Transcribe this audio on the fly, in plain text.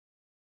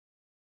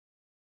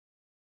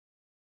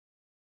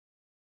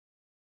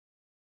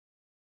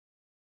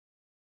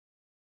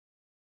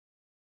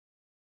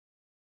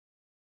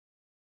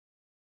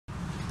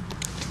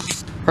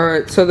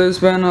Alright, so there's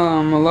been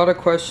a lot of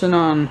question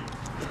on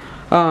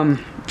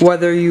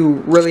whether you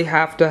really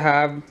have to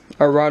have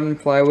a rod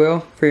and flywheel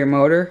for your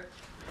motor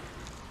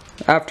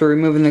after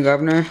removing the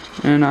governor,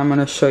 and I'm going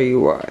to show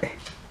you why.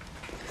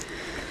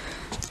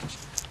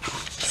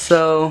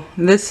 So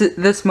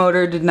this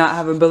motor did not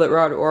have a billet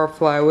rod or a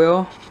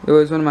flywheel. It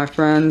was one of my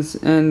friends,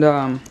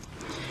 and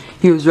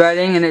he was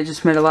riding and it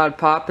just made a loud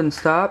pop and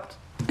stopped,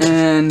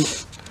 and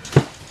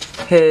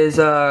his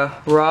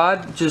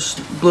rod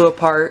just blew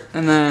apart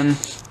and then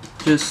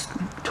just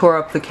tore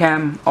up the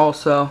cam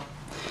also,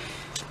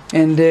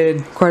 and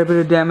did quite a bit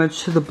of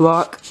damage to the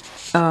block.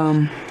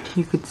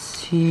 You could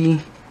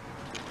see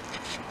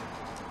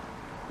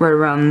right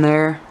around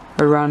there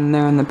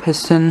in the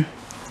piston.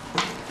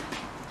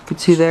 You could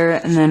see there,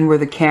 and then where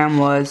the cam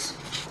was,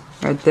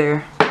 right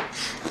there.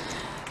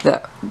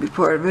 That would be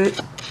part of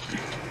it.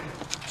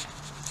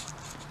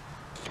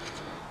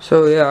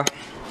 So yeah.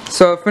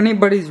 So if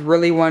anybody's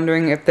really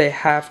wondering if they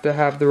have to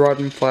have the rod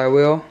and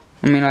flywheel,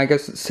 I mean, I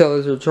guess it still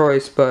is your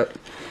choice, but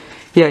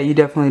yeah, you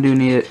definitely do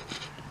need it.